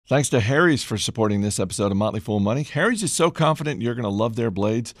Thanks to Harry's for supporting this episode of Motley Fool Money. Harry's is so confident you're going to love their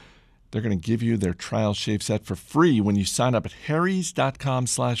blades, they're going to give you their trial shave set for free when you sign up at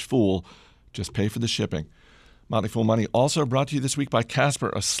harrys.com/fool. Just pay for the shipping. Motley Fool Money also brought to you this week by Casper,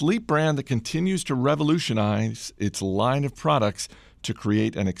 a sleep brand that continues to revolutionize its line of products to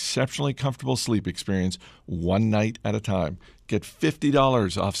create an exceptionally comfortable sleep experience one night at a time. Get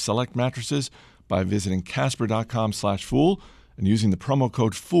 $50 off select mattresses by visiting casper.com/fool and using the promo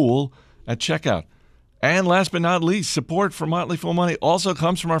code FOOL at checkout. And last but not least, support for Motley Fool Money also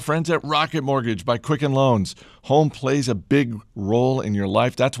comes from our friends at Rocket Mortgage by Quicken Loans. Home plays a big role in your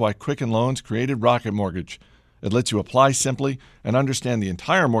life. That's why Quicken Loans created Rocket Mortgage. It lets you apply simply and understand the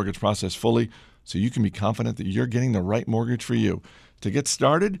entire mortgage process fully so you can be confident that you're getting the right mortgage for you. To get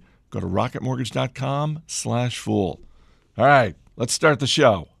started, go to rocketmortgage.com/fool. All right, let's start the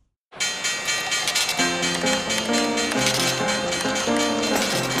show.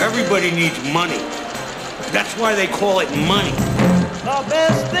 Everybody needs money. That's why they call it money. The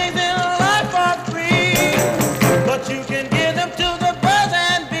best things in life are free, but you can give them to the birds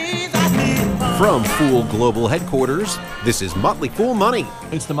and bees. From Fool Global Headquarters, this is Motley Fool Money.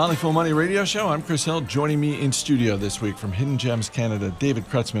 It's the Motley Fool Money radio show. I'm Chris Hill. Joining me in studio this week from Hidden Gems Canada, David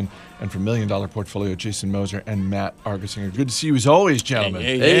Kretzmann, and from Million Dollar Portfolio, Jason Moser and Matt Argersinger. Good to see you as always, gentlemen.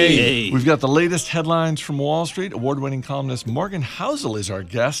 Hey. We've got the latest headlines from Wall Street. Award-winning columnist Morgan Housel is our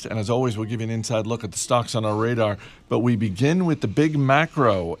guest, and as always, we'll give you an inside look at the stocks on our radar. But we begin with the big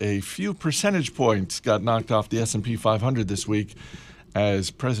macro. A few percentage points got knocked off the S&P 500 this week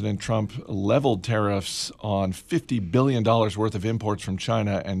as President Trump leveled tariffs on $50 billion worth of imports from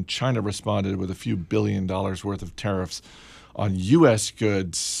China, and China responded with a few $1 billion worth of tariffs on U.S.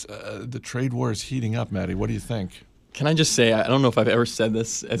 goods. The trade war is heating up, Maddie. What do you think? Can I just say, I don't know if I've ever said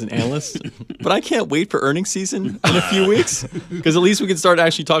this as an analyst, but I can't wait for earnings season in a few weeks, because at least we can start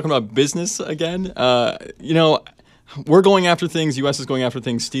actually talking about business again. We're going after things. U.S. is going after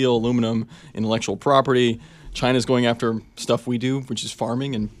things, steel, aluminum, intellectual property. China's going after stuff we do, which is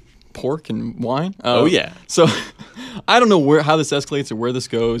farming and pork and wine. So I don't know how this escalates or where this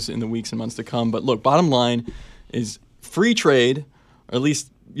goes in the weeks and months to come. But look, bottom line is free trade, or at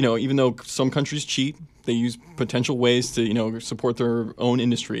least, even though some countries cheat, they use potential ways to, support their own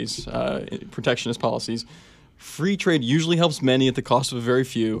industries, protectionist policies. Free trade usually helps many at the cost of a very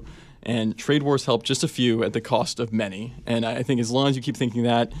few, and trade wars help just a few at the cost of many. And I think as long as you keep thinking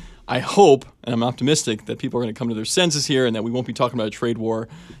that, I hope, and I'm optimistic, that people are going to come to their senses here and that we won't be talking about a trade war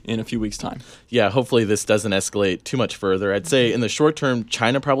in a few weeks' time. Yeah, hopefully this doesn't escalate too much further. I'd say in the short term,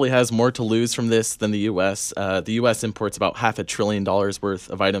 China probably has more to lose from this than the U.S. The U.S. imports about $500 billion worth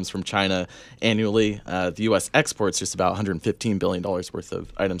of items from China annually. The U.S. exports just about $115 billion worth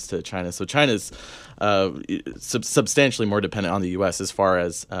of items to China. So China's substantially more dependent on the U.S. as far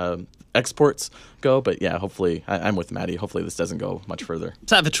as exports go. But yeah, hopefully, I'm with Maddie. Hopefully this doesn't go much further.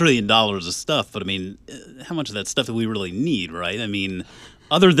 It's $500 billion of stuff, but I mean, how much of that stuff do we really need, right? I mean,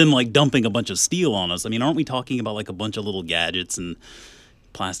 other than like dumping a bunch of steel on us, I mean, aren't we talking about like a bunch of little gadgets and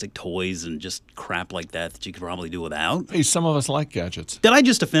plastic toys and just crap like that you could probably do without? Hey, some of us like gadgets. Did I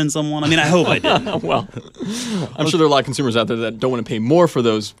just offend someone? I mean, I hope I didn't. Well, I'm sure there are a lot of consumers out there that don't want to pay more for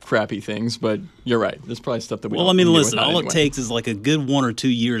those crappy things, but you're right. There's probably stuff that we don't listen, all anyway. It takes is like a good 1 or 2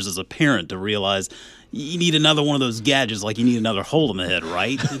 years as a parent to realize you need another one of those gadgets like you need another hole in the head,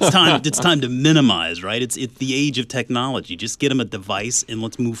 right? It's time to minimize, right? It's the age of technology. Just get them a device and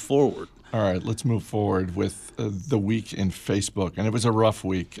let's move forward. All right, let's move forward with the week in Facebook. And it was a rough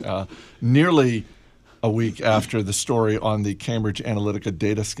week. Nearly a week after the story on the Cambridge Analytica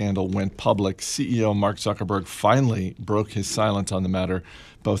data scandal went public, CEO Mark Zuckerberg finally broke his silence on the matter.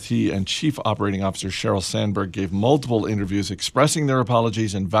 Both he and Chief Operating Officer Sheryl Sandberg gave multiple interviews expressing their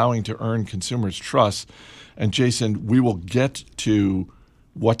apologies and vowing to earn consumers' trust. And Jason, we will get to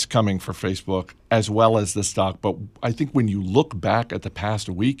what's coming for Facebook as well as the stock. But I think when you look back at the past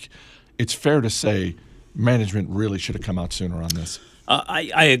week, it's fair to say management really should have come out sooner on this.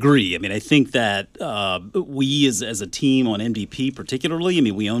 I agree. I mean, I think that we as a team on MDP particularly, I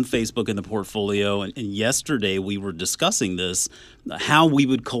mean, we own Facebook in the portfolio, and yesterday we were discussing this, how we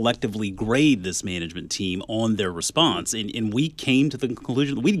would collectively grade this management team on their response. And we came to the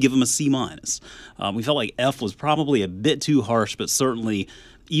conclusion that we'd give them a C-. We felt like F was probably a bit too harsh, but certainly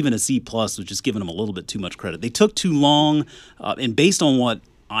even a C+ was just giving them a little bit too much credit. They took too long, and based on what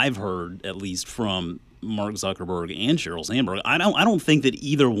I've heard, at least from Mark Zuckerberg and Sheryl Sandberg, I don't think that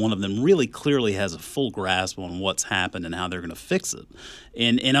either one of them really clearly has a full grasp on what's happened and how they're going to fix it.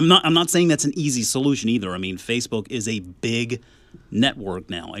 And I'm not saying that's an easy solution either. I mean, Facebook is a big network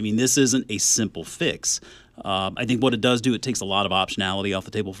now. I mean, this isn't a simple fix. I think what it does do, it takes a lot of optionality off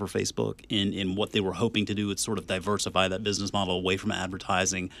the table for Facebook in what they were hoping to do. It's sort of diversify that business model away from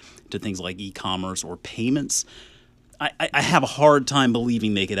advertising to things like e-commerce or payments. I have a hard time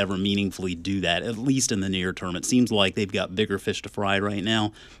believing they could ever meaningfully do that, at least in the near term. It seems like they've got bigger fish to fry right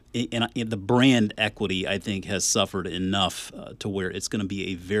now. And the brand equity, I think, has suffered enough to where it's going to be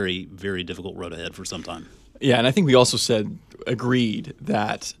a very, very difficult road ahead for some time. Yeah, and I think we also agreed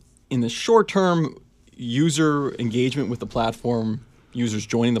that in the short term, user engagement with the platform, users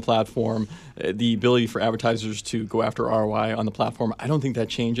joining the platform, the ability for advertisers to go after ROI on the platform, I don't think that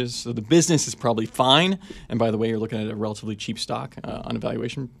changes. So the business is probably fine. And by the way, you're looking at a relatively cheap stock on a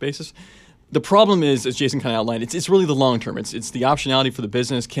valuation basis. The problem is, as Jason kind of outlined, it's really the long term. It's the optionality for the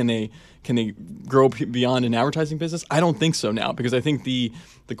business. Can they grow beyond an advertising business? I don't think so now, because I think the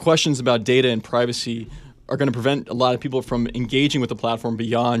questions about data and privacy are going to prevent a lot of people from engaging with the platform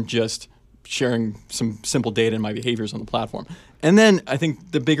beyond just sharing some simple data and my behaviors on the platform. And then I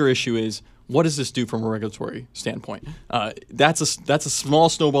think the bigger issue is, what does this do from a regulatory standpoint? That's a small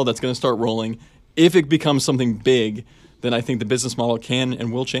snowball that's going to start rolling. If it becomes something big, then I think the business model can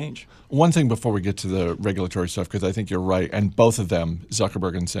and will change. One thing before we get to the regulatory stuff, because I think you're right, and both of them,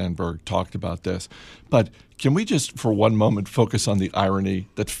 Zuckerberg and Sandberg, talked about this. But can we just, for one moment, focus on the irony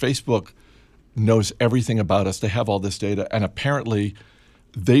that Facebook knows everything about us? They have all this data, and apparently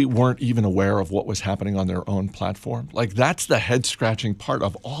they weren't even aware of what was happening on their own platform. Like, that's the head-scratching part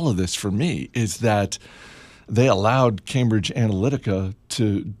of all of this for me, is that they allowed Cambridge Analytica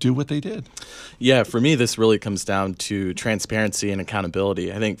to do what they did. Yeah, for me, this really comes down to transparency and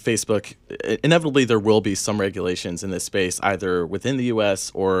accountability. I think Facebook, inevitably there will be some regulations in this space, either within the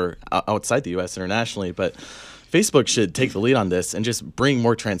U.S. or outside the U.S. internationally, but Facebook should take the lead on this and just bring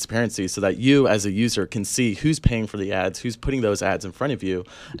more transparency so that you as a user can see who's paying for the ads, who's putting those ads in front of you,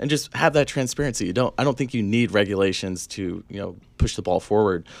 and just have that transparency. I don't think you need regulations to, push the ball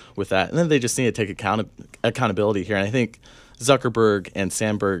forward with that. And then they just need to take accountability here. And I think Zuckerberg and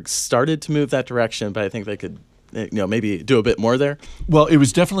Sandberg started to move that direction, but I think they could maybe do a bit more there. Well, it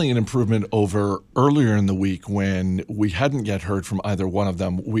was definitely an improvement over earlier in the week when we hadn't yet heard from either one of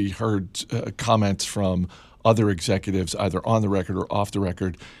them. We heard comments from other executives, either on the record or off the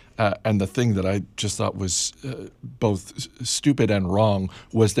record. And the thing that I just thought was both stupid and wrong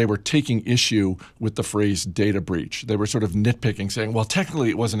was they were taking issue with the phrase data breach. They were sort of nitpicking, saying, well,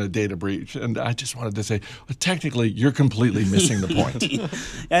 technically it wasn't a data breach. And I just wanted to say, well, technically you're completely missing the point.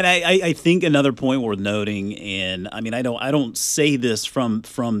 And I think another point worth noting, and I mean, I don't say this from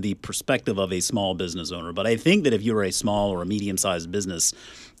the perspective of a small business owner, but I think that if you're a small or a medium-sized business,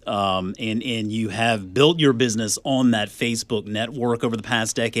 and you have built your business on that Facebook network over the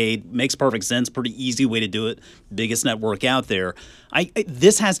past decade, makes perfect sense, pretty easy way to do it, biggest network out there.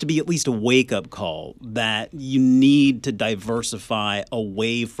 This has to be at least a wake-up call that you need to diversify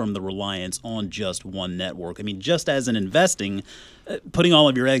away from the reliance on just one network. I mean, just as in investing, putting all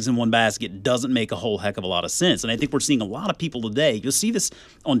of your eggs in one basket doesn't make a whole heck of a lot of sense. And I think we're seeing a lot of people today. You'll see this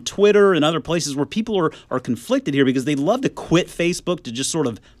on Twitter and other places where people are conflicted here because they love to quit Facebook to just sort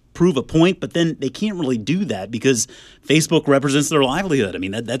of prove a point, but then they can't really do that because Facebook represents their livelihood. I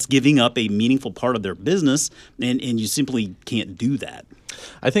mean, that's giving up a meaningful part of their business, and you simply can't do that.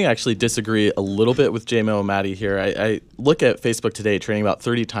 I think I actually disagree a little bit with J-Mo and Maddie here. I look at Facebook today trading about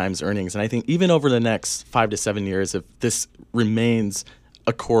 30 times earnings, and I think even over the next 5 to 7 years, if this remains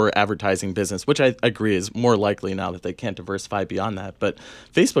a core advertising business, which I agree is more likely now that they can't diversify beyond that. But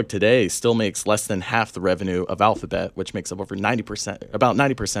Facebook today still makes less than half the revenue of Alphabet, which makes up over 90%, about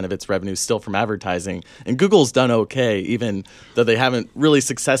 90% of its revenue still from advertising. And Google's done okay, even though they haven't really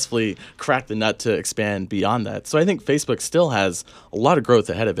successfully cracked the nut to expand beyond that. So I think Facebook still has a lot of growth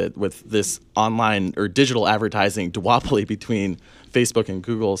ahead of it with this online or digital advertising duopoly between Facebook and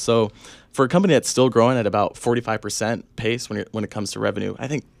Google. So for a company that's still growing at about 45% pace when it comes to revenue, I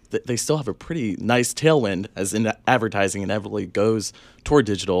think they still have a pretty nice tailwind as in advertising inevitably goes toward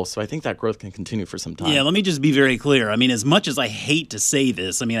digital. So I think that growth can continue for some time. Yeah, let me just be very clear. I mean, as much as I hate to say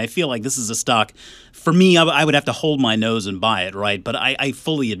this, I mean, I feel like this is a stock, for me, I would have to hold my nose and buy it, right? But I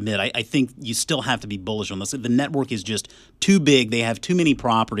fully admit, I think you still have to be bullish on this. The network is just too big. They have too many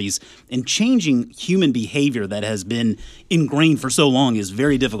properties. And changing human behavior that has been ingrained for so long is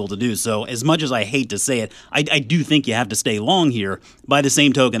very difficult to do. So as much as I hate to say it, I do think you have to stay long here. By the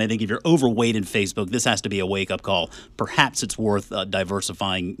same token, I think if you're overweight in Facebook, this has to be a wake-up call. Perhaps it's worth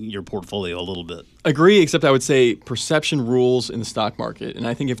diversifying your portfolio a little bit. Agree, except I would say perception rules in the stock market. And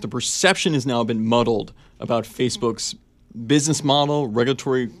I think if the perception has now been muddled about Facebook's business model,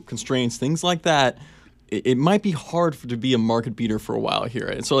 regulatory constraints, things like that, it might be hard to be a market beater for a while here.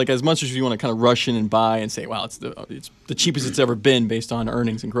 And so, like, as much as you want to kind of rush in and buy and say, wow, it's the cheapest it's ever been based on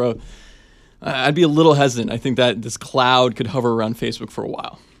earnings and growth, I'd be a little hesitant. I think that this cloud could hover around Facebook for a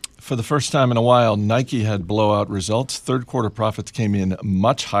while. For the first time in a while, Nike had blowout results. Third quarter profits came in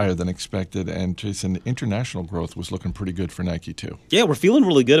much higher than expected. And Jason, international growth was looking pretty good for Nike too. Yeah, we're feeling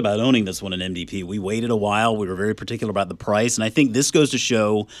really good about owning this one in MDP. We waited a while. We were very particular about the price. And I think this goes to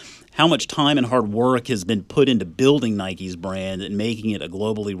show how much time and hard work has been put into building Nike's brand and making it a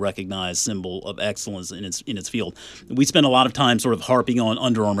globally recognized symbol of excellence in its field. We spend a lot of time sort of harping on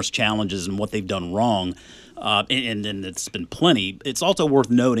Under Armour's challenges and what they've done wrong. And it's been plenty. It's also worth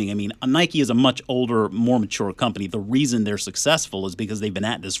noting, I mean, Nike is a much older, more mature company. The reason they're successful is because they've been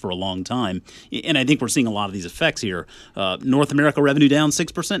at this for a long time. And I think we're seeing a lot of these effects here. North America revenue down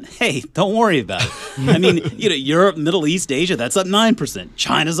 6%. Hey, don't worry about it. I mean, Europe, Middle East, Asia, that's up 9%.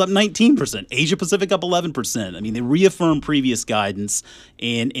 China's up 19%. Asia Pacific up 11%. I mean, they reaffirmed previous guidance.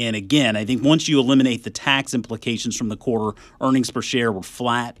 And again, I think once you eliminate the tax implications from the quarter, earnings per share were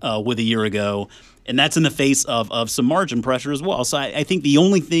flat with a year ago. And that's in the face of some margin pressure as well. So I think the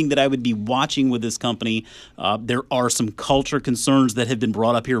only thing that I would be watching with this company, there are some culture concerns that have been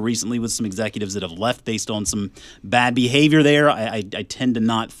brought up here recently with some executives that have left based on some bad behavior there. I tend to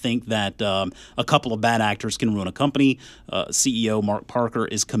not think that a couple of bad actors can ruin a company. CEO Mark Parker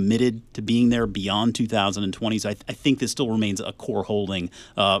is committed to being there beyond 2020. So I think this still remains a core holding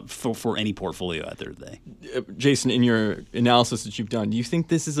for any portfolio out there today. Jason, in your analysis that you've done, do you think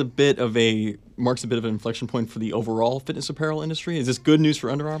this is marks a bit of an inflection point for the overall fitness apparel industry? Is this good news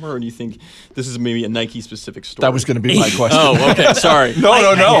for Under Armour, or do you think this is maybe a Nike-specific story? That was going to be my question. Oh, okay. Sorry. No.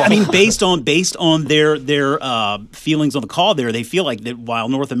 I mean, based on their feelings on the call there, they feel like that while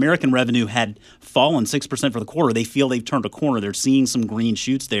North American revenue had fallen 6% for the quarter, they feel they've turned a corner. They're seeing some green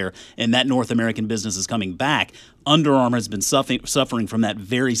shoots there, and that North American business is coming back. Under Armour has been suffering from that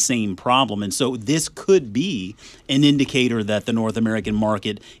very same problem. And so this could be an indicator that the North American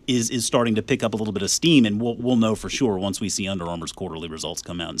market is starting to pick up a little bit of steam. And we'll know for sure once we see Under Armour's quarterly results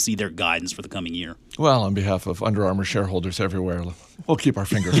come out and see their guidance for the coming year. Well, on behalf of Under Armour shareholders everywhere, we'll keep our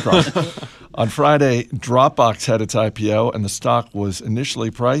fingers crossed. On Friday, Dropbox had its IPO, and the stock was initially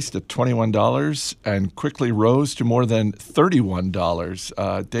priced at $21 and quickly rose to more than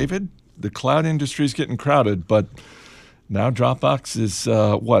 $31. David? The cloud industry is getting crowded, but now Dropbox is,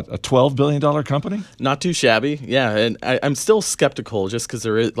 a $12 billion company? Not too shabby, yeah. And I'm still skeptical just because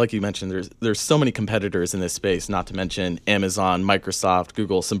there is, like you mentioned, there's so many competitors in this space, not to mention Amazon, Microsoft,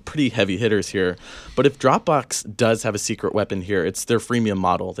 Google, some pretty heavy hitters here. But if Dropbox does have a secret weapon here, it's their freemium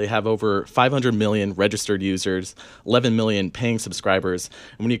model. They have over 500 million registered users, 11 million paying subscribers.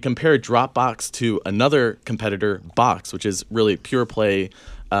 And when you compare Dropbox to another competitor, Box, which is really pure play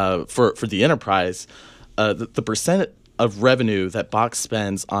for the enterprise, the percent of revenue that Box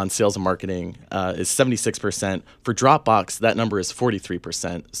spends on sales and marketing is 76%. For Dropbox, that number is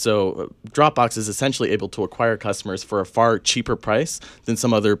 43%. So Dropbox is essentially able to acquire customers for a far cheaper price than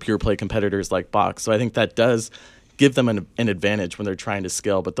some other pure play competitors like Box. So I think that does give them an advantage when they're trying to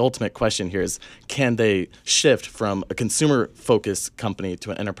scale. But the ultimate question here is, can they shift from a consumer-focused company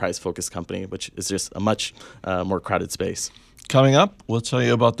to an enterprise-focused company, which is just a much more crowded space? Coming up, we'll tell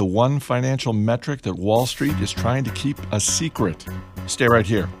you about the one financial metric that Wall Street is trying to keep a secret. Stay right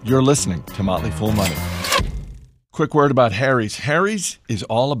here. You're listening to Motley Fool Money. Quick word about Harry's. Harry's is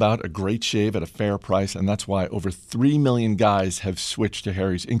all about a great shave at a fair price, and that's why over 3 million guys have switched to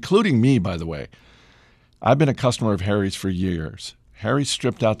Harry's, including me, by the way. I've been a customer of Harry's for years. Harry's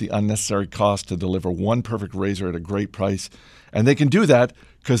stripped out the unnecessary cost to deliver one perfect razor at a great price, and they can do that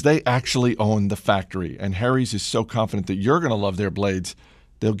because they actually own the factory. And Harry's is so confident that you're going to love their blades,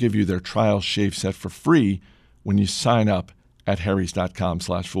 they'll give you their trial shave set for free when you sign up at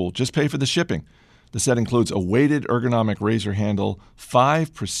harrys.com/fool. Just pay for the shipping. The set includes a weighted ergonomic razor handle,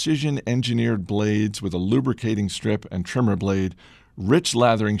 5 precision-engineered blades with a lubricating strip and trimmer blade, rich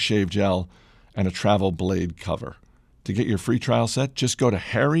lathering shave gel, and a travel blade cover. To get your free trial set, just go to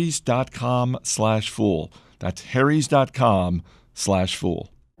harrys.com/fool. That's harrys.com/fool.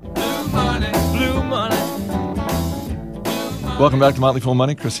 Blue money, blue money. Welcome back to Motley Fool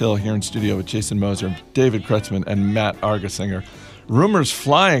Money. Chris Hill here in studio with Jason Moser, David Kretzmann, and Matt Argesinger. Rumors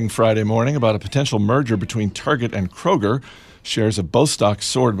flying Friday morning about a potential merger between Target and Kroger. Shares of both stocks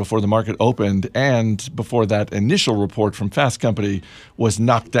soared before the market opened and before that initial report from Fast Company was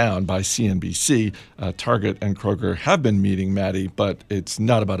knocked down by CNBC. Target and Kroger have been meeting, Maddie, but it's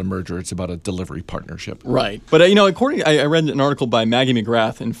not about a merger. It's about a delivery partnership. Right. But, I read an article by Maggie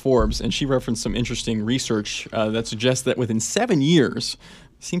McGrath in Forbes, and she referenced some interesting research that suggests that within 7 years,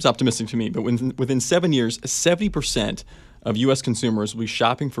 seems optimistic to me, but within 7 years, 70% of U.S. consumers will be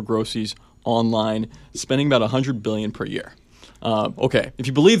shopping for groceries online, spending about $100 billion per year. Okay, if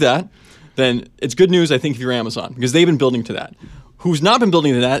you believe that, then it's good news, I think, if you're Amazon, because they've been building to that. Who's not been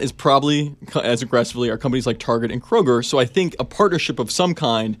building to that is probably as aggressively are companies like Target and Kroger. So I think a partnership of some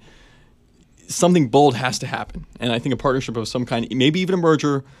kind, something bold has to happen. And I think a partnership of some kind, maybe even a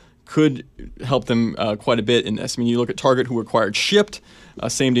merger, could help them quite a bit in this. I mean, you look at Target, who acquired Shipt, a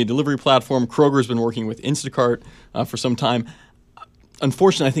same-day delivery platform. Kroger's been working with Instacart for some time.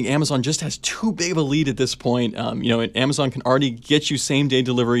 Unfortunately, I think Amazon just has too big of a lead at this point. Amazon can already get you same-day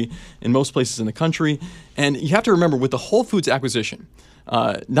delivery in most places in the country. And you have to remember, with the Whole Foods acquisition,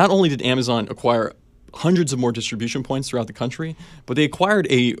 not only did Amazon acquire hundreds of more distribution points throughout the country, but they acquired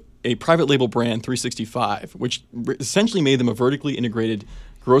a private label brand, 365, which essentially made them a vertically integrated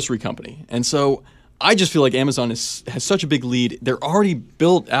grocery company. And so I just feel like Amazon has such a big lead. They're already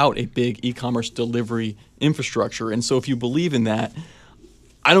built out a big e-commerce delivery infrastructure. And so if you believe in that,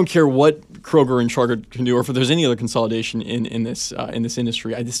 I don't care what Kroger and Target can do, or if there's any other consolidation in this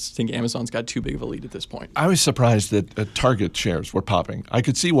industry. I just think Amazon's got too big of a lead at this point. I was surprised that Target shares were popping. I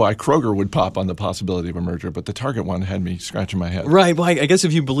could see why Kroger would pop on the possibility of a merger, but the Target one had me scratching my head. Right. Well, I guess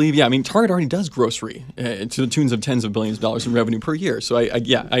if you believe, Target already does grocery to the tunes of tens of billions of dollars in revenue per year. So I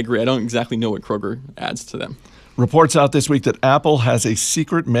agree. I don't exactly know what Kroger adds to them. Reports out this week that Apple has a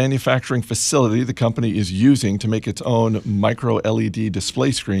secret manufacturing facility the company is using to make its own micro-LED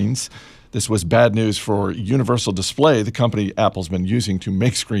display screens. This was bad news for Universal Display, the company Apple's been using to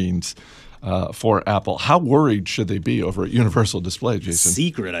make screens for Apple. How worried should they be over at Universal Display, Jason?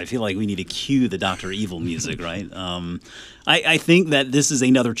 Secret. I feel like we need to cue the Dr. Evil music, right? I think that this is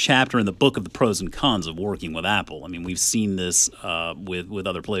another chapter in the book of the pros and cons of working with Apple. I mean, we've seen this with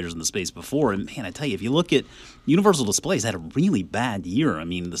other players in the space before. And, man, I tell you, if you look at Universal Display's had a really bad year. I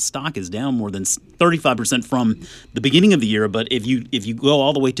mean, the stock is down more than 35% from the beginning of the year. But if you go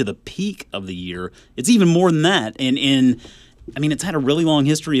all the way to the peak of the year, it's even more than that. And it's had a really long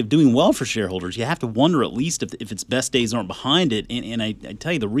history of doing well for shareholders. You have to wonder at least if its best days aren't behind it. And I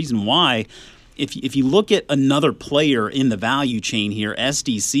tell you the reason why, if you look at another player in the value chain here,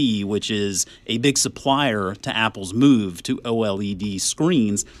 SDC, which is a big supplier to Apple's move to OLED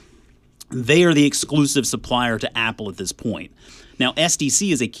screens, they are the exclusive supplier to Apple at this point. Now,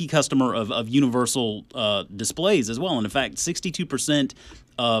 SDC is a key customer of Universal Displays as well. And in fact, 62%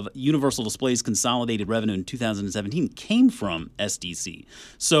 of Universal Display's consolidated revenue in 2017 came from SDC.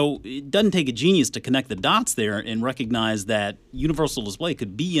 So it doesn't take a genius to connect the dots there and recognize that Universal Display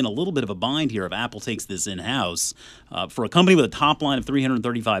could be in a little bit of a bind here if Apple takes this in-house. For a company with a top line of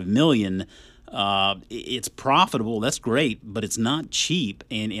 $335 million, it's profitable. That's great, but it's not cheap.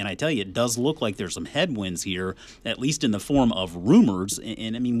 And I tell you, it does look like there's some headwinds here, at least in the form of rumors.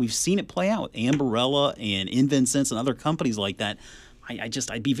 And I mean, we've seen it play out. Ambarella and InvenSense and other companies like that.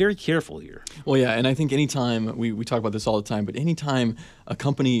 I'd be very careful here. Well, yeah, and I think anytime, we talk about this all the time, but anytime a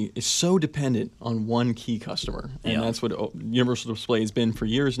company is so dependent on one key customer, and that's what Universal Display has been for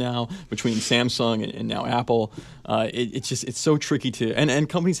years now, between Samsung and now Apple, it's so tricky to, and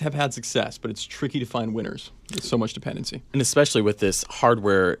companies have had success, but it's tricky to find winners. There's so much dependency. And especially with this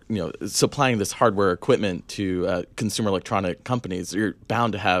hardware, supplying this hardware equipment to consumer electronic companies, you're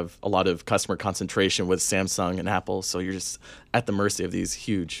bound to have a lot of customer concentration with Samsung and Apple, so you're just at the mercy of these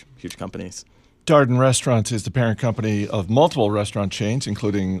huge companies. Darden Restaurants is the parent company of multiple restaurant chains,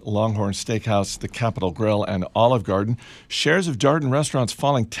 including Longhorn Steakhouse, the Capitol Grill, and Olive Garden. Shares of Darden Restaurants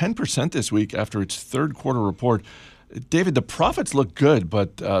falling 10% this week after its third quarter report. David, the profits look good,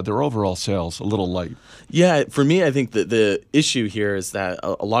 but their overall sales a little light. Yeah, for me, I think that the issue here is that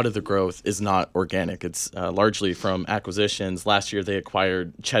a lot of the growth is not organic. It's largely from acquisitions. Last year, they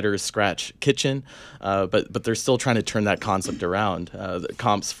acquired Cheddar's Scratch Kitchen, but they're still trying to turn that concept around. The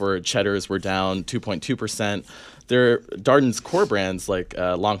comps for Cheddar's were down 2.2%. Darden's core brands like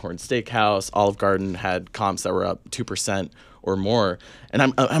Longhorn Steakhouse, Olive Garden had comps that were up 2% or more. And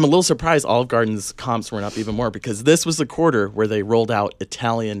I'm a little surprised Olive Garden's comps weren't up even more, because this was the quarter where they rolled out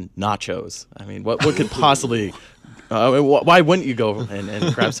Italian nachos. I mean, what could possibly why wouldn't you go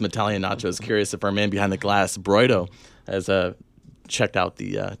and grab some Italian nachos? Curious if our man behind the glass, Broido, has checked out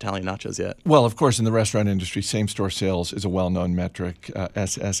the Italian nachos yet. Well, of course, in the restaurant industry, same-store sales is a well-known metric,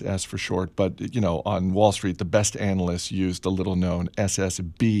 SSS for short. But, on Wall Street, the best analysts used the little-known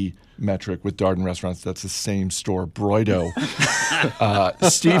SSB metric with Darden Restaurants. That's the same store, Broido.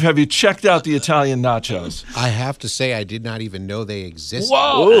 Steve, have you checked out the Italian nachos? I have to say, I did not even know they existed.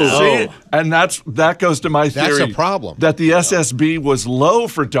 Whoa! See? And that goes to my theory. That's a problem. That the SSB was low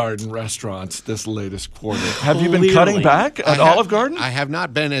for Darden Restaurants this latest quarter. Have you been cutting back at Olive Garden? garden? I have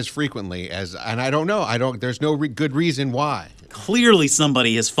not been as frequently and I don't know. There's no good reason why. Clearly,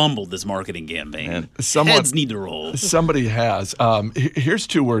 somebody has fumbled this marketing campaign. Heads need to roll. Somebody has. Here's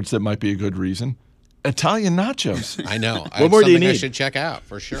 2 words that might be a good reason. Italian nachos. I know. What more do you something I need? should check out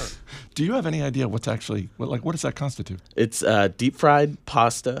for sure. Do you have any idea what's actually what does that constitute? It's deep fried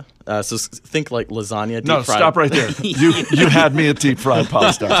pasta. So think like lasagna. No, deep fried. stop right there. You had me at deep fried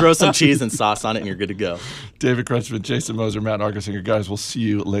pasta. Throw some cheese and sauce on it, and you're good to go. David Kretschmann, Jason Moser, Matt Argersinger. Guys, we'll see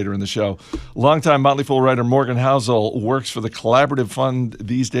you later in the show. Longtime Motley Fool writer Morgan Housel works for the Collaborative Fund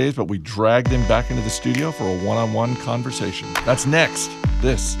these days, but we dragged him back into the studio for a one-on-one conversation. That's next.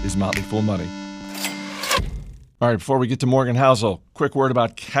 This is Motley Fool Money. All right, before we get to Morgan Housel, quick word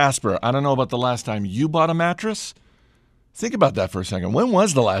about Casper. I don't know about the last time you bought a mattress. Think about that for a second. When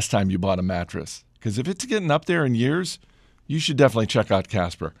was the last time you bought a mattress? Because if it's getting up there in years, you should definitely check out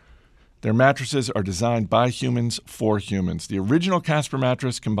Casper. Their mattresses are designed by humans for humans. The original Casper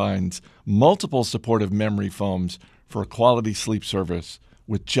mattress combines multiple supportive memory foams for a quality sleep service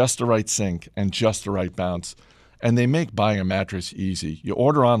with just the right sink and just the right bounce. And they make buying a mattress easy. You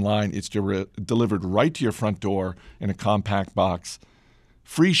order online, it's delivered right to your front door in a compact box.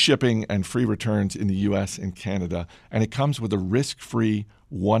 Free shipping and free returns in the U.S. and Canada. And it comes with a risk-free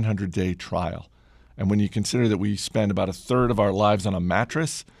 100-day trial. And when you consider that we spend about a third of our lives on a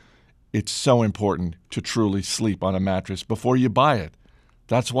mattress, it's so important to truly sleep on a mattress before you buy it.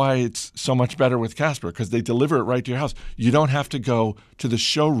 That's why it's so much better with Casper, because they deliver it right to your house. You don't have to go to the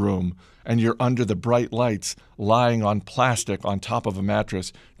showroom and you're under the bright lights lying on plastic on top of a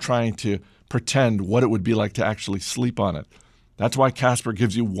mattress trying to pretend what it would be like to actually sleep on it. That's why Casper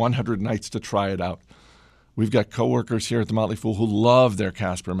gives you 100 nights to try it out. We've got coworkers here at the Motley Fool who love their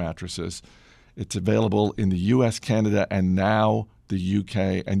Casper mattresses. It's available in the U.S., Canada, and now the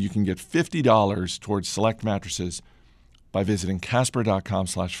U.K., and you can get $50 towards select mattresses by visiting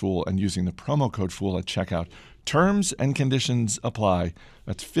Casper.com/Fool and using the promo code FOOL at checkout. Terms and conditions apply.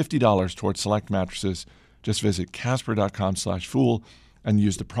 That's $50 towards select mattresses. Just visit Casper.com/Fool and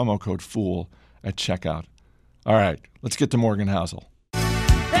use the promo code FOOL at checkout. All right, let's get to Morgan Housel.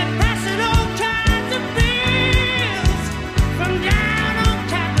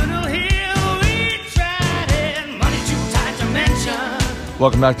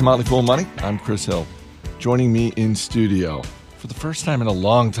 Welcome back to Motley Fool Money. I'm Chris Hill. Joining me in studio for the first time in a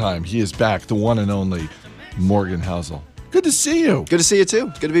long time, he is back, the one and only Morgan Housel. Good to see you. Good to see you too.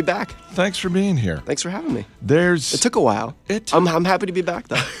 Good to be back. Thanks for being here. Thanks for having me. It took a while. I'm happy to be back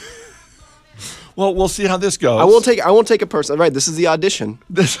though. Well, we'll see how this goes. I won't take it personally. Right, this is the audition,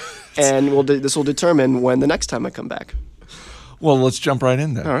 and this will determine when the next time I come back. Well, let's jump right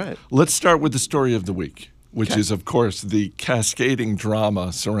in then. All right. Let's start with the story of the week, which is, of course, the cascading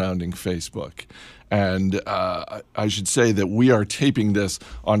drama surrounding Facebook. And I should say that we are taping this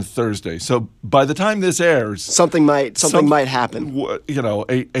on Thursday. So by the time this airs, something might happen. You know,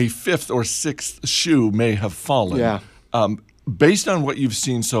 a fifth or sixth shoe may have fallen. Yeah. Based on what you've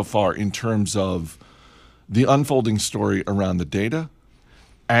seen so far in terms of the unfolding story around the data,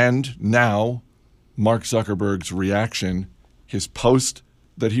 and now Mark Zuckerberg's reaction, his post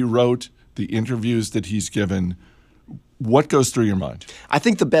that he wrote, the interviews that he's given, what goes through your mind? I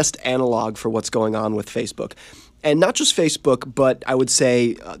think the best analog for what's going on with Facebook, and not just Facebook, but I would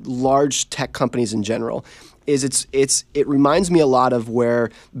say large tech companies in general, is it reminds me a lot of where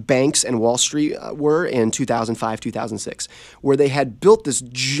banks and Wall Street were in 2005, 2006, where they had built this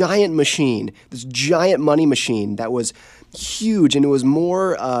giant machine, this giant money machine that was huge, and it was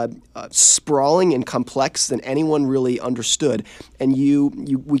more sprawling and complex than anyone really understood. And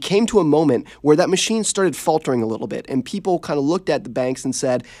we came to a moment where that machine started faltering a little bit, and people kind of looked at the banks and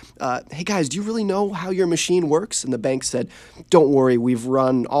said, hey guys, do you really know how your machine works? And the banks said, don't worry, we've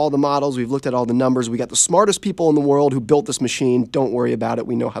run all the models, we've looked at all the numbers, we got the smartest people in the world who built this machine, don't worry about it,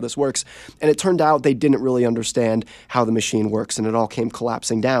 we know how this works. And it turned out they didn't really understand how the machine works, and it all came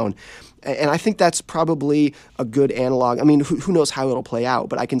collapsing down. And I think that's probably a good analog. I mean, who knows how it'll play out,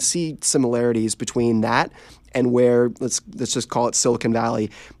 but I can see similarities between that and where, let's just call it Silicon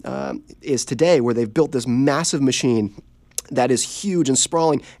Valley, is today, where they've built this massive machine that is huge and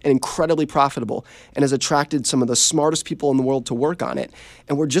sprawling and incredibly profitable and has attracted some of the smartest people in the world to work on it.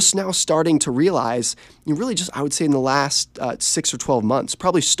 And we're just now starting to realize, I would say in the last 6 or 12 months,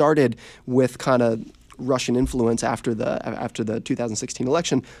 probably started with kind of Russian influence after the 2016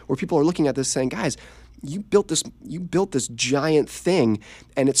 election, where people are looking at this saying, guys, you built this giant thing,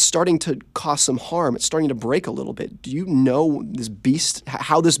 and it's starting to cause some harm. It's starting to break a little bit. Do you know this beast,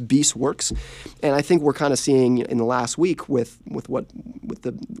 how this beast works? And I think we're kind of seeing in the last week with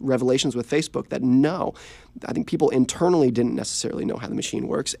the revelations with Facebook that no, I think people internally didn't necessarily know how the machine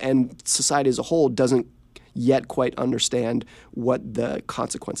works, and society as a whole doesn't yet quite understand what the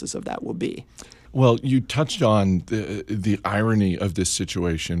consequences of that will be. Well, you touched on the irony of this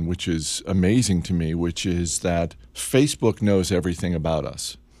situation, which is amazing to me, which is that Facebook knows everything about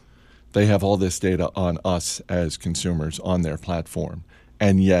us. They have all this data on us as consumers on their platform,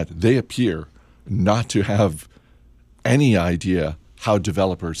 and yet they appear not to have any idea how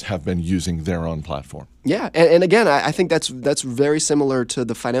developers have been using their own platform. Yeah, and again, I think that's very similar to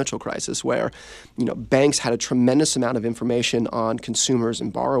the financial crisis, where banks had a tremendous amount of information on consumers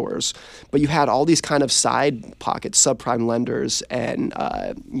and borrowers, but you had all these kind of side pockets, subprime lenders, and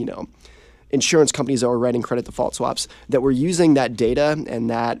insurance companies that were writing credit default swaps that were using that data and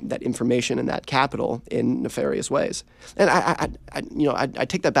that information and that capital in nefarious ways. And I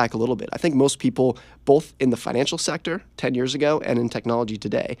take that back a little bit. I think most people, both in the financial sector 10 years ago and in technology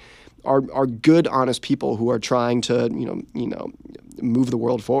today, are good, honest people who are trying to move the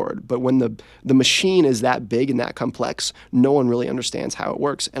world forward. But when the machine is that big and that complex, no one really understands how it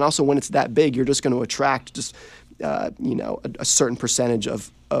works. And also, when it's that big, you're just going to attract just a certain percentage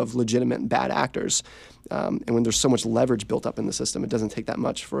of legitimate and bad actors. And when there's so much leverage built up in the system, it doesn't take that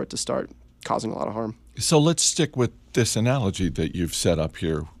much for it to start causing a lot of harm. So let's stick with this analogy that you've set up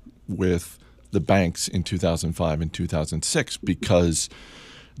here with the banks in 2005 and 2006, because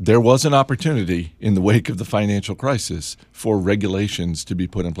there was an opportunity in the wake of the financial crisis for regulations to be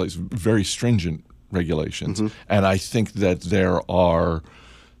put in place, very stringent regulations. Mm-hmm. And I think that there are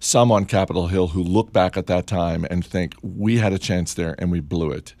some on Capitol Hill who look back at that time and think, we had a chance there and we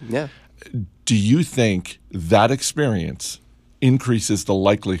blew it. Yeah. Do you think that experience increases the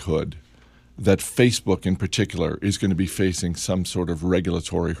likelihood that Facebook in particular is going to be facing some sort of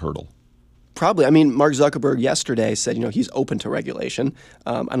regulatory hurdle? Probably. I mean, Mark Zuckerberg yesterday said, he's open to regulation.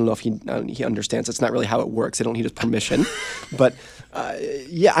 I don't know if he understands that's not really how it works. They don't need his permission. But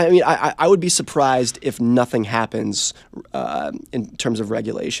yeah, I mean, I would be surprised if nothing happens in terms of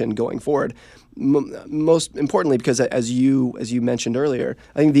regulation going forward. Most importantly, because as you mentioned earlier,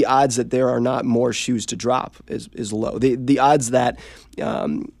 I think the odds that there are not more shoes to drop is low. The odds that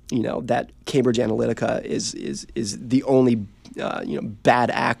that Cambridge Analytica is the only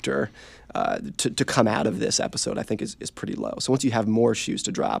bad actor to come out of this episode, I think is pretty low. So once you have more shoes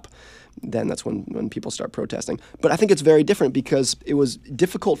to drop, then that's when people start protesting. But I think it's very different because it was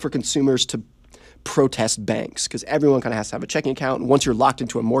difficult for consumers to protest banks because everyone kind of has to have a checking account. And once you're locked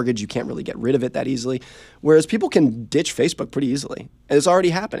into a mortgage, you can't really get rid of it that easily. Whereas people can ditch Facebook pretty easily. And it's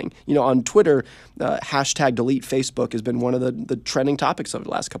already happening. On Twitter, hashtag delete Facebook has been one of the trending topics over the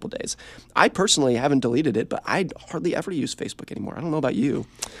last couple of days. I personally haven't deleted it, but I hardly ever use Facebook anymore. I don't know about you.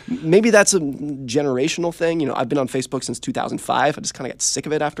 Maybe that's a generational thing. I've been on Facebook since 2005. I just kind of got sick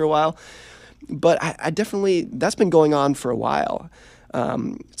of it after a while. But I definitely, that's been going on for a while.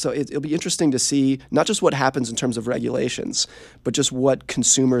 So it'll be interesting to see not just what happens in terms of regulations, but just what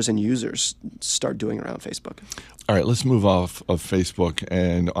consumers and users start doing around Facebook. All right, let's move off of Facebook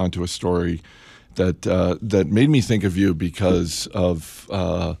and onto a story that made me think of you because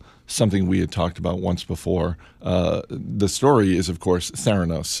of something we had talked about once before. The story is, of course,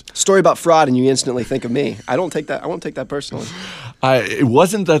 Theranos. Story about fraud, and you instantly think of me. I won't take that personally. It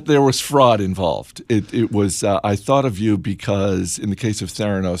wasn't that there was fraud involved. It was I thought of you because in the case of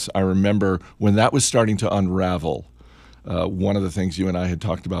Theranos, I remember when that was starting to unravel, one of the things you and I had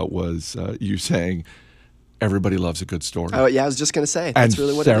talked about was you saying, everybody loves a good story. Oh, yeah, I was just going to say. That's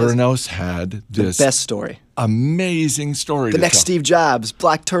really what Theranos it is. had this the best story. Amazing story. The next tell. Steve Jobs,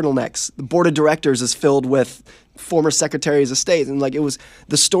 black turtlenecks. The board of directors is filled with former secretaries of state. And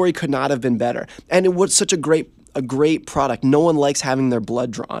the story could not have been better. And it was such a great product. No one likes having their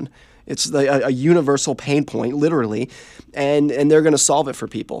blood drawn. It's a universal pain point, literally. And they're going to solve it for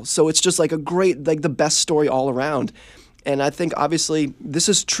people. So it's just like a great, the best story all around. And I think, obviously, this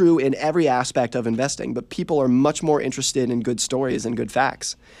is true in every aspect of investing, but people are much more interested in good stories than good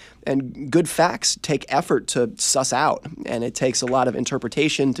facts. And good facts take effort to suss out, and it takes a lot of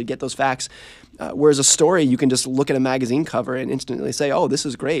interpretation to get those facts. Whereas a story, you can just look at a magazine cover and instantly say, "Oh, this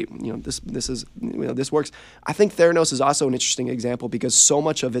is great. This works." I think Theranos is also an interesting example because so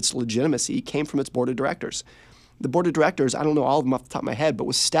much of its legitimacy came from its board of directors. The board of directors, I don't know all of them off the top of my head, but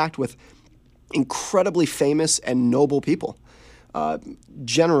was stacked with incredibly famous and noble people.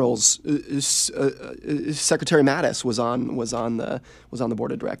 generals. Secretary Mattis was on the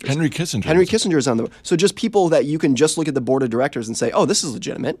board of directors. Henry Kissinger. Henry Kissinger is on the. So just people that you can just look at the board of directors and say, oh, this is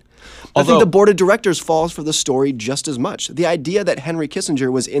legitimate. I Although- think the board of directors falls for the story just as much. The idea that Henry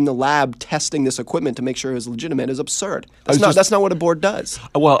Kissinger was in the lab testing this equipment to make sure it was legitimate is absurd. That's not what a board does.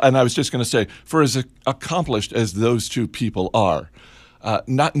 Well, and I was just going to say, for as accomplished as those two people are,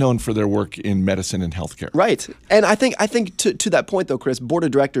 not known for their work in medicine and healthcare. Right. And I think to that point, though, Chris, board of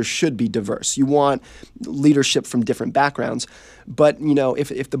directors should be diverse. You want leadership from different backgrounds. But,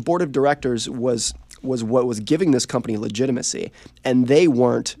 if the board of directors was what was giving this company legitimacy, and they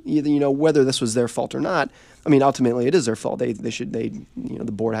weren't, whether this was their fault or not, I mean, ultimately it is their fault. The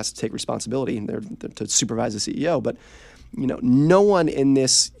board has to take responsibility and they're to supervise the CEO. But no one in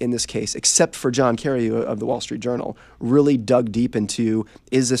this case, except for John Kerry of the Wall Street Journal, really dug deep into,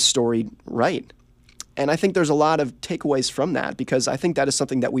 is this story right? And I think there's a lot of takeaways from that, because I think that is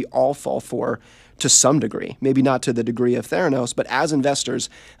something that we all fall for to some degree. Maybe not to the degree of Theranos, but as investors,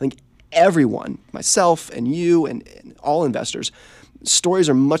 I think everyone, myself and you and all investors, stories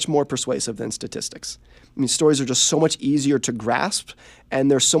are much more persuasive than statistics. I mean, stories are just so much easier to grasp,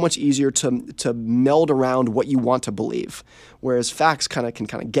 and they're so much easier to meld around what you want to believe. Whereas facts can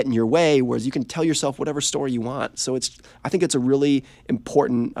get in your way, whereas you can tell yourself whatever story you want. So I think it's a really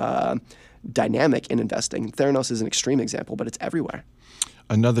important dynamic in investing. Theranos is an extreme example, but it's everywhere.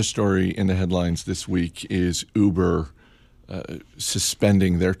 Another story in the headlines this week is Uber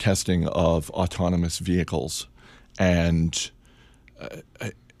suspending their testing of autonomous vehicles. And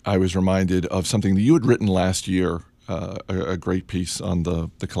I was reminded of something that you had written last year, a great piece on the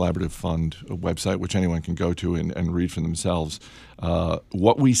Collaborative Fund website, which anyone can go to and read for themselves,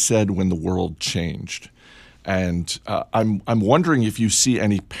 what we said when the world changed. And I'm wondering if you see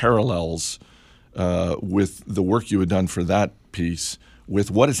any parallels with the work you had done for that piece with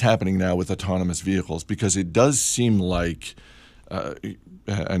what is happening now with autonomous vehicles, because it does seem like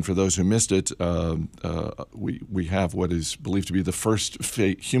and for those who missed it, we have what is believed to be the first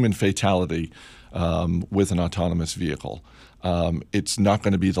human fatality with an autonomous vehicle. It's not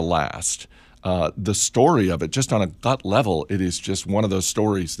going to be the last. The story of it, just on a gut level, it is just one of those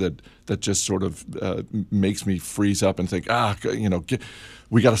stories that just sort of makes me freeze up and think,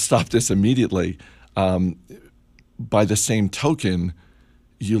 we got to stop this immediately. By the same token,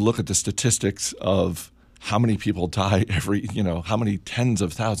 you look at the statistics of how many people die how many tens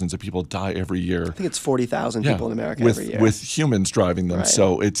of thousands of people die every year. I think it's 40,000 people in America every year. With humans driving them. Right.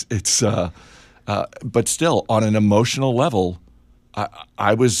 So it's but still, on an emotional level,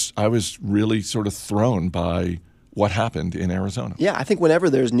 I was really sort of thrown by what happened in Arizona. Yeah, I think whenever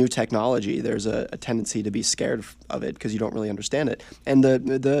there's new technology, there's a tendency to be scared of it because you don't really understand it. And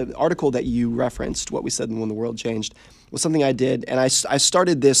the article that you referenced, What We Said When the World Changed, was something I did. And I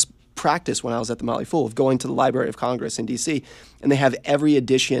started this practice when I was at the Motley Fool of going to the Library of Congress in D.C., and they have every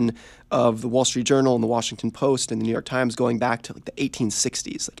edition of the Wall Street Journal and the Washington Post and the New York Times going back to like the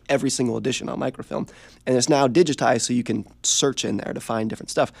 1860s, like every single edition on microfilm. And it's now digitized so you can search in there to find different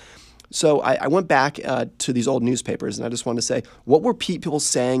stuff. So I went back to these old newspapers, and I just wanted to say, what were people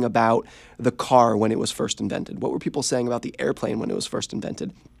saying about the car when it was first invented? What were people saying about the airplane when it was first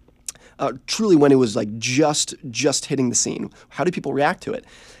invented? Truly, when it was like just hitting the scene, how did people react to it?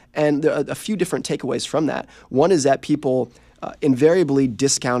 And there are a few different takeaways from that. One is that people invariably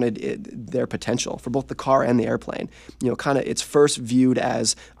discounted their potential for both the car and the airplane. It's first viewed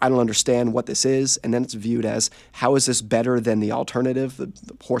as, I don't understand what this is, and then it's viewed as, how is this better than the alternative, the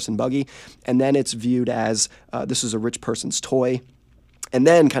horse and buggy? And then it's viewed as, this is a rich person's toy. And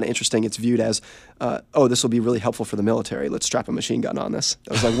then, kind of interesting, it's viewed as, this will be really helpful for the military. Let's strap a machine gun on this.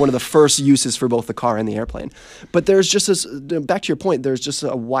 That was like one of the first uses for both the car and the airplane. But there's just this, back to your point, there's just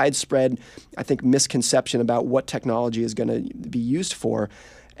a widespread, I think, misconception about what technology is going to be used for.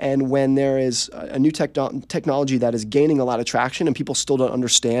 And when there is a new technology that is gaining a lot of traction and people still don't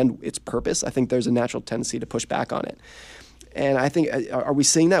understand its purpose, I think there's a natural tendency to push back on it. And I think, are we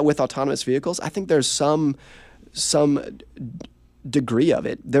seeing that with autonomous vehicles? I think there's some degree of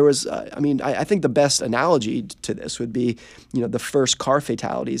it. There was, I think the best analogy to this would be, the first car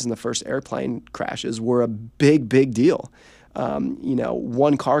fatalities and the first airplane crashes were a big deal.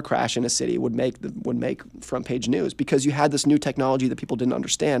 One car crash in a city would make front page news because you had this new technology that people didn't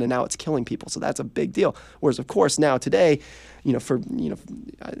understand, and now it's killing people. So that's a big deal. Whereas, of course, now today, we've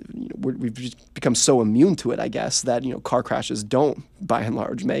just become so immune to it, I guess, that car crashes don't, by and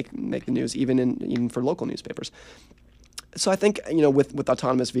large, make the news, even for local newspapers. So I think, with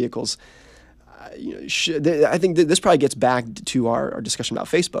autonomous vehicles, I think this probably gets back to our discussion about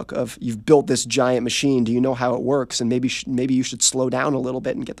Facebook. Of you've built this giant machine. Do you know how it works? And maybe you should slow down a little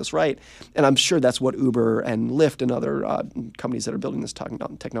bit and get this right. And I'm sure that's what Uber and Lyft and other companies that are building this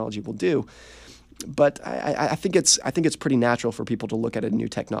technology will do. But I think it's pretty natural for people to look at a new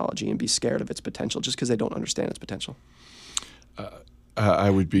technology and be scared of its potential just because they don't understand its potential. I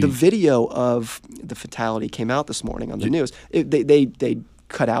would be. The video of the fatality came out this morning on the news. They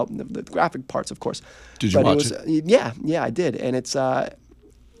cut out the graphic parts, of course. Did you watch it? Yeah, I did, and it's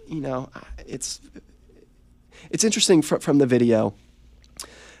it's interesting from the video.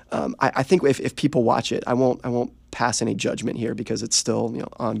 I think if people watch it, I won't pass any judgment here because it's still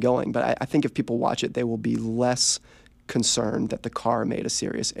ongoing. But I think if people watch it, they will be less concerned that the car made a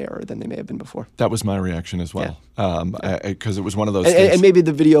serious error than they may have been before. That was my reaction as well, because it was one of those things. And maybe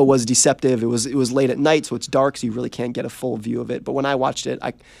the video was deceptive. It was late at night, so it's dark, so you really can't get a full view of it. But when I watched it,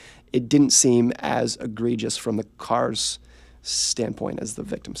 it didn't seem as egregious from the car's standpoint as the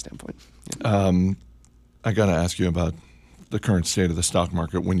victim's standpoint. Yeah. I got to ask you about the current state of the stock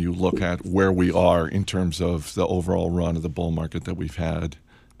market when you look at where we are in terms of the overall run of the bull market that we've had.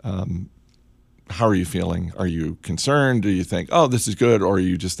 How are you feeling? Are you concerned? Do you think, oh, this is good? Or are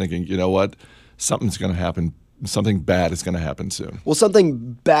you just thinking, you know what, something's going to happen, something bad is going to happen soon? Well,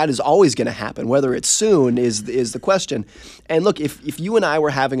 something bad is always going to happen. Whether it's soon is the question. And look, if you and I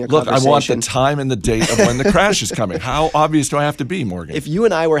were having a conversation... Look, I want the time and the date of when the crash is coming. How obvious do I have to be, Morgan? If you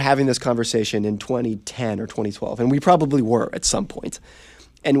and I were having this conversation in 2010 or 2012, and we probably were at some point,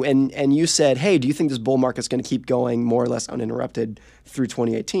 and you said, hey, do you think this bull market's going to keep going more or less uninterrupted through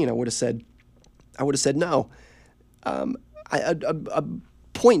 2018? I would have said no. A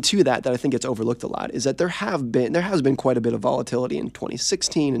point to that I think gets overlooked a lot is that there has been quite a bit of volatility in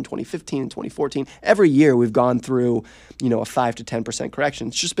 2016 and 2015 and 2014. Every year we've gone through, a 5 to 10% correction.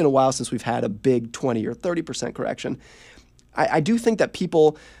 It's just been a while since we've had a big 20 or 30% correction. I do think that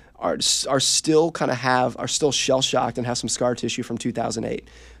people are still shell shocked and have some scar tissue from 2008.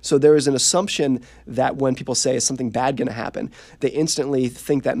 So there is an assumption that when people say is something bad going to happen, they instantly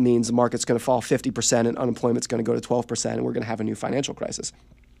think that means the market's going to fall 50% and unemployment's going to go to 12% and we're going to have a new financial crisis.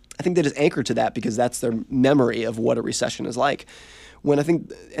 I think they just anchor to that because that's their memory of what a recession is like. When I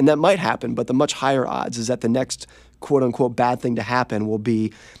think, and that might happen, but the much higher odds is that the next quote unquote bad thing to happen will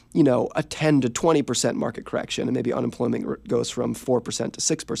be, a 10 to 20% market correction, and maybe unemployment goes from 4% to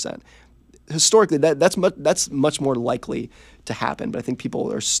 6%. Historically, that's much more likely to happen, but I think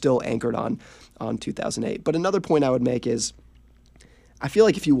people are still anchored on 2008. But another point I would make is, I feel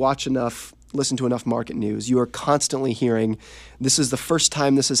like if you listen to enough market news, you are constantly hearing, this is the first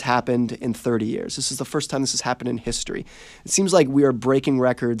time this has happened in 30 years. This is the first time this has happened in history. It seems like we are breaking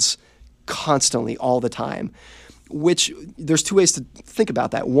records constantly, all the time. Which there's two ways to think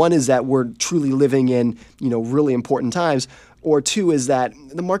about that. One is that we're truly living in, really important times, or two is that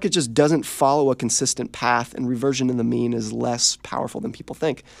the market just doesn't follow a consistent path and reversion in the mean is less powerful than people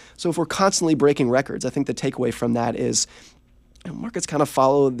think. So if we're constantly breaking records, I think the takeaway from that is markets kind of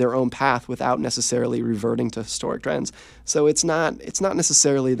follow their own path without necessarily reverting to historic trends. So it's not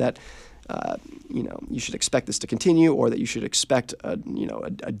necessarily that you should expect this to continue or that you should expect a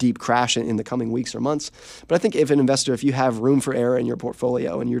deep crash in the coming weeks or months. But I think if you have room for error in your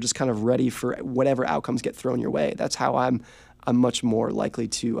portfolio and you're just kind of ready for whatever outcomes get thrown your way, that's how I'm much more likely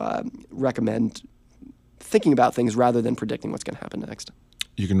to recommend thinking about things rather than predicting what's going to happen next.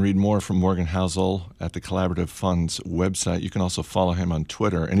 You can read more from Morgan Housel at the Collaborative Funds website. You can also follow him on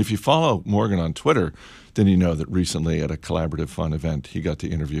Twitter. And if you follow Morgan on Twitter, then you know that recently at a Collaborative Fund event, he got to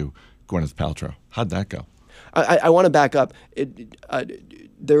interview Gwyneth Paltrow. How'd that go? I want to back up.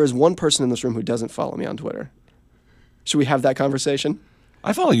 There is one person in this room who doesn't follow me on Twitter. Should we have that conversation?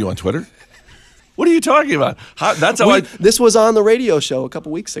 I follow you on Twitter. What are you talking about? This was on the radio show a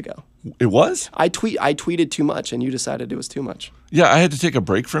couple weeks ago. It was? I tweeted too much, and you decided it was too much. Yeah, I had to take a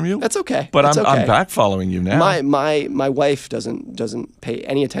break from you. That's okay. But I'm back following you now. My wife doesn't pay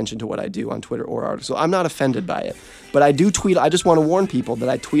any attention to what I do on Twitter or articles, so I'm not offended by it. But I do tweet. I just want to warn people that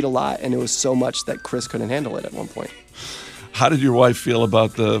I tweet a lot, and it was so much that Chris couldn't handle it at one point. How did your wife feel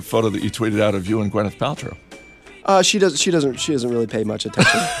about the photo that you tweeted out of you and Gwyneth Paltrow? She doesn't really pay much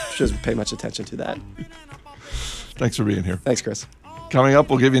attention. She doesn't pay much attention to that. Thanks for being here. Thanks, Chris. Coming up,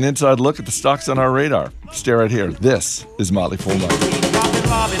 we'll give you an inside look at the stocks on our radar. Stay right here. This is Motley Fool Money. Rockin'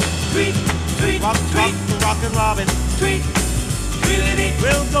 Robin, tweet, tweet, rockin' Robin, tweet, tweet,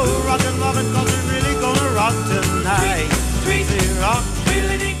 we'll go rockin' Robin, 'cause we're really gonna rock tonight. Tweet, rock,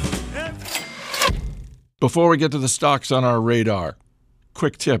 Before we get to the stocks on our radar,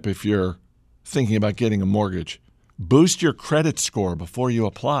 quick tip if you're thinking about getting a mortgage. Boost your credit score before you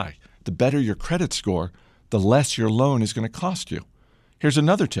apply. the better your credit score, the less your loan is going to cost you. Here's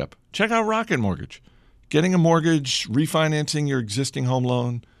another tip. Check out Rocket Mortgage. Getting a mortgage, refinancing your existing home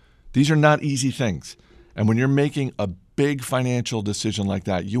loan, these are not easy things. And when you're making a big financial decision like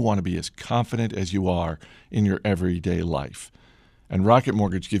that, you want to be as confident as you are in your everyday life. And Rocket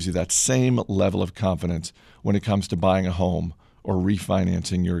Mortgage gives you that same level of confidence when it comes to buying a home or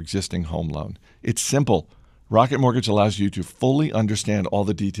refinancing your existing home loan. It's simple. Rocket Mortgage allows you to fully understand all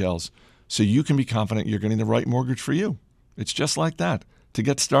the details so you can be confident you're getting the right mortgage for you. It's just like that. To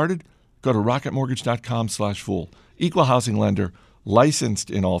get started, go to rocketmortgage.com/fool. Equal housing lender, licensed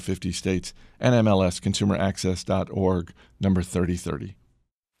in all 50 states, NMLS consumeraccess.org, number 3030.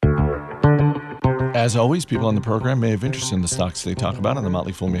 As always, people on the program may have interest in the stocks they talk about, and the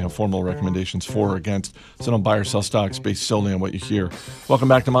Motley Fool may have formal recommendations for or against, so don't buy or sell stocks based solely on what you hear. Welcome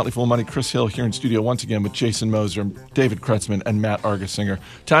back to Motley Fool Money. Chris Hill here in studio once again with Jason Moser, David Kretzmann, and Matt Argersinger.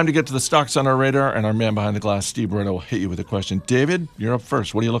 Time to get to the stocks on our radar, and our man behind the glass, Steve Bruno, will hit you with a question. David, you're up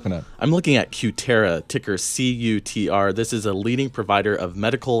first. What are you looking at? I'm looking at Cutera, ticker CUTR. This is a leading provider of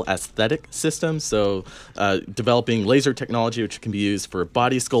medical aesthetic systems, so developing laser technology which can be used for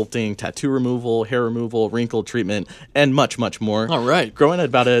body sculpting, tattoo removal, hair removal, wrinkle treatment, and much, much more. All right. Growing at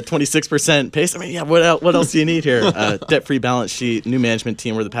about a 26% pace. I mean, yeah, what else do you need here? Debt-free balance sheet, new management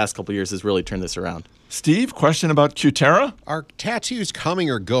team over the past couple of years has really turned this around. Steve, question about Cutera? Are tattoos coming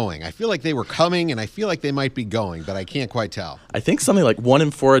or going? I feel like they were coming, and I feel like they might be going, but I can't quite tell. I think something like 1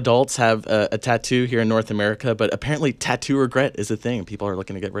 in 4 adults have a tattoo here in North America, but apparently tattoo regret is a thing. People are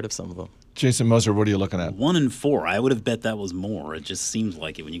looking to get rid of some of them. Jason Moser, what are you looking at? 1 in 4. I would have bet that was more. It just seems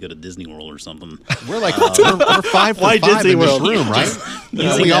like it when you go to Disney World or something. We're like we're 5 for 5 Disney in this World? room, right?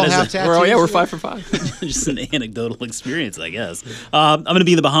 Using We all that as have a- tattoos. We're 5 for 5. Just an anecdotal experience, I guess. I'm going to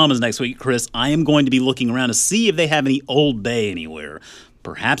be in the Bahamas next week, Chris. I am going to be looking around to see if they have any Old Bay anywhere.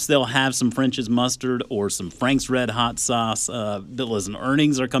 Perhaps they'll have some French's mustard or some Frank's Red Hot sauce. Listen,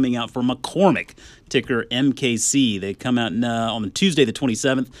 earnings are coming out for McCormick, ticker MKC. They come out on Tuesday the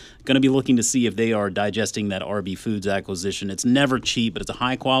 27th. Going to be looking to see if they are digesting that RB Foods acquisition. It's never cheap, but it's a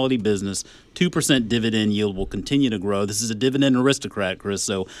high-quality business. 2% dividend yield will continue to grow. This is a dividend aristocrat, Chris,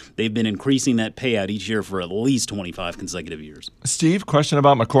 so they've been increasing that payout each year for at least 25 consecutive years. Steve, question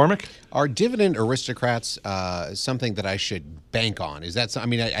about McCormick? Are dividend aristocrats something that I should bank on? Is that? I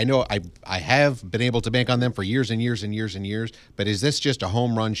mean, I know I have been able to bank on them for years and years and years and years, but is this just a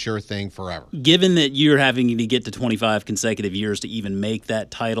home run sure thing forever? Given that you're having to get to 25 consecutive years to even make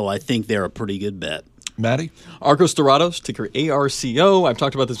that title, I think they're a pretty good bet. Maddie? Arcos Dorados, ticker ARCO. I've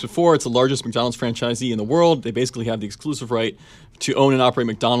talked about this before. It's the largest McDonald's franchisee in the world. They basically have the exclusive right to own and operate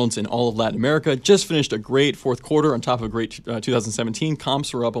McDonald's in all of Latin America. Just finished a great fourth quarter on top of a great 2017.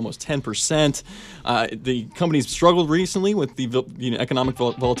 Comps were up almost 10%. The company's struggled recently with the economic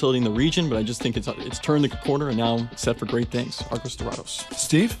volatility in the region, but I just think it's turned the corner and now set for great things. Arcos Dorados.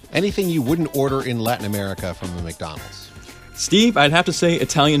 Steve? Anything you wouldn't order in Latin America from the McDonald's? Steve, I'd have to say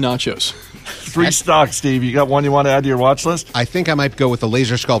Italian nachos. 3 stocks, Steve. You got one you want to add to your watch list? I think I might go with the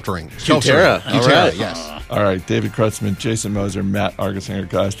laser sculpturing. Cutera. All Cutera, right. yes. All right, David Kretzmann, Jason Moser, Matt Argersinger.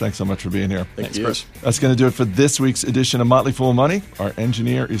 Guys, thanks so much for being here. Thanks, Chris. That's going to do it for this week's edition of Motley Fool Money. Our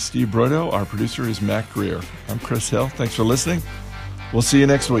engineer is Steve Brodo. Our producer is Matt Greer. I'm Chris Hill. Thanks for listening. We'll see you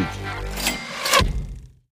next week.